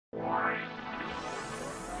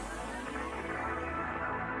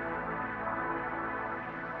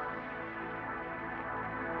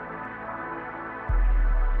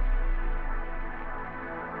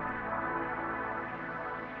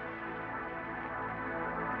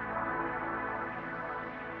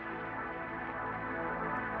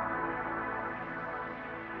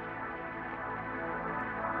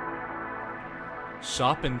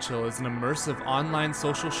Shop and Chill is an immersive online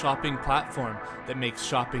social shopping platform that makes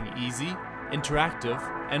shopping easy, interactive,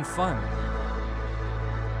 and fun.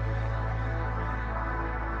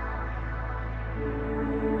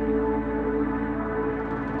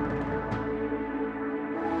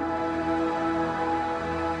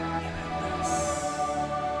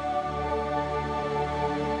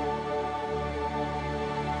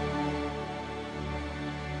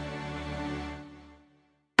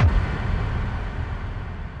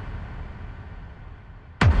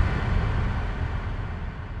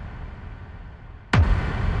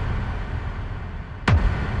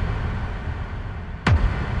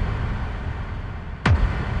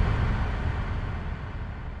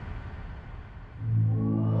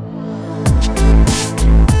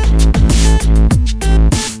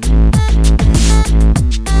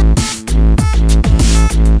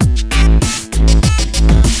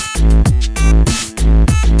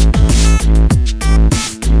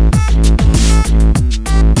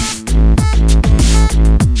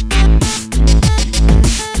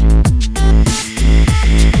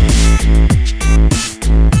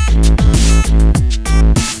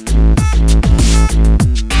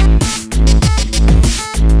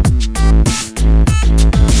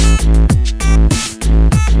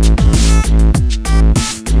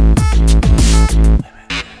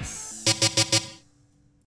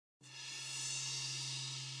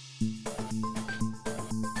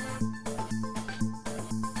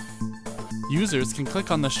 Users can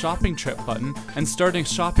click on the shopping trip button and start a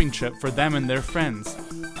shopping trip for them and their friends.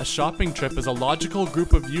 A shopping trip is a logical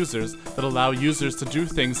group of users that allow users to do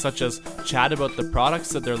things such as chat about the products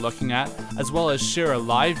that they're looking at, as well as share a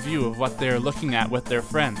live view of what they are looking at with their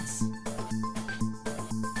friends.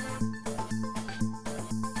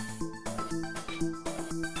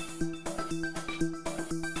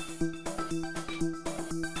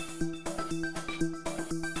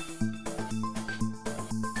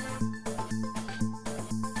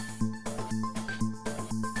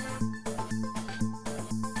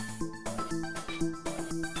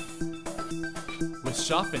 With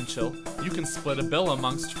Shop and Chill, you can split a bill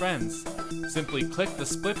amongst friends. Simply click the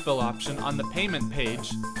split bill option on the payment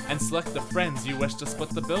page and select the friends you wish to split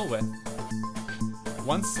the bill with.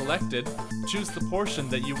 Once selected, choose the portion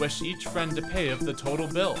that you wish each friend to pay of the total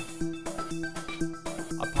bill.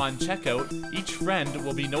 Upon checkout, each friend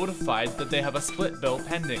will be notified that they have a split bill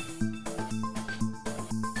pending.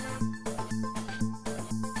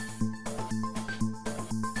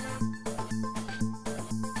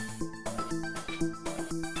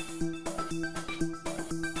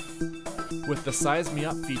 With the Size Me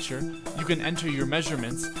Up feature, you can enter your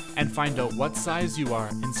measurements and find out what size you are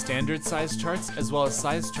in standard size charts as well as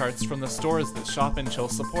size charts from the stores that Shop and Chill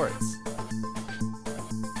supports.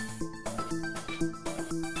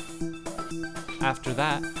 After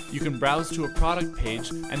that, you can browse to a product page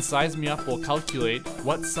and Size Me Up will calculate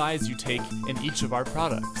what size you take in each of our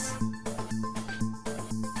products.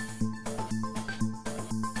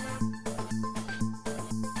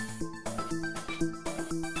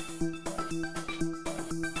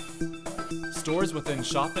 Stores within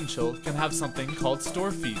Shop and Chill can have something called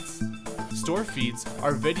store feeds. Store feeds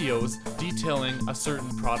are videos detailing a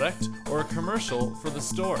certain product or a commercial for the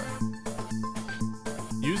store.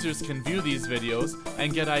 Users can view these videos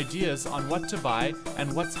and get ideas on what to buy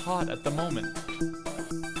and what's hot at the moment.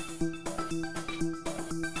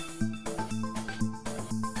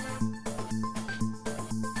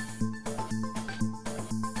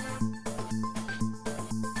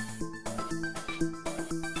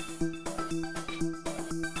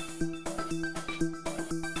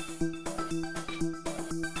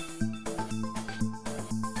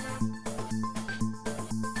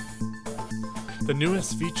 The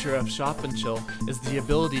newest feature of Shop and Chill is the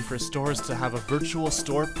ability for stores to have a virtual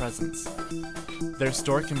store presence. Their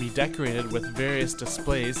store can be decorated with various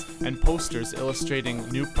displays and posters illustrating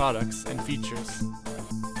new products and features.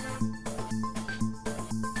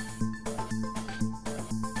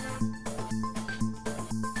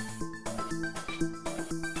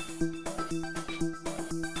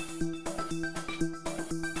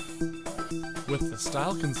 With the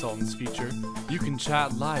Style Consultants feature, you can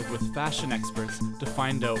chat live with fashion experts to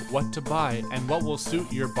find out what to buy and what will suit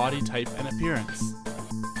your body type and appearance.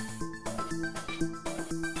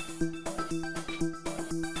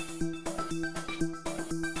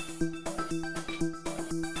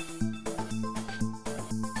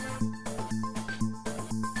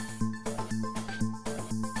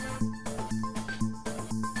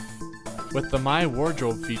 With the My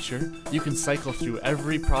Wardrobe feature, you can cycle through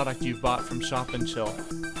every product you've bought from Shop and Chill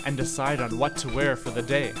and decide on what to wear for the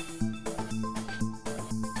day.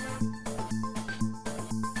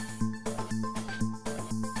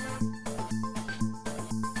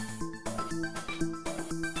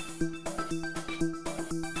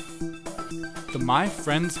 The My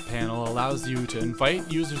Friends panel allows you to invite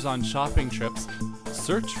users on shopping trips,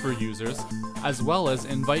 search for users, as well as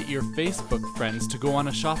invite your Facebook friends to go on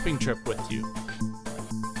a shopping trip with you.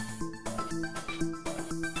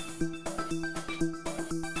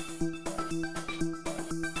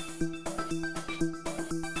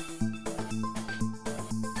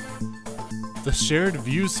 The Shared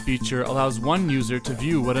Views feature allows one user to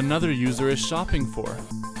view what another user is shopping for.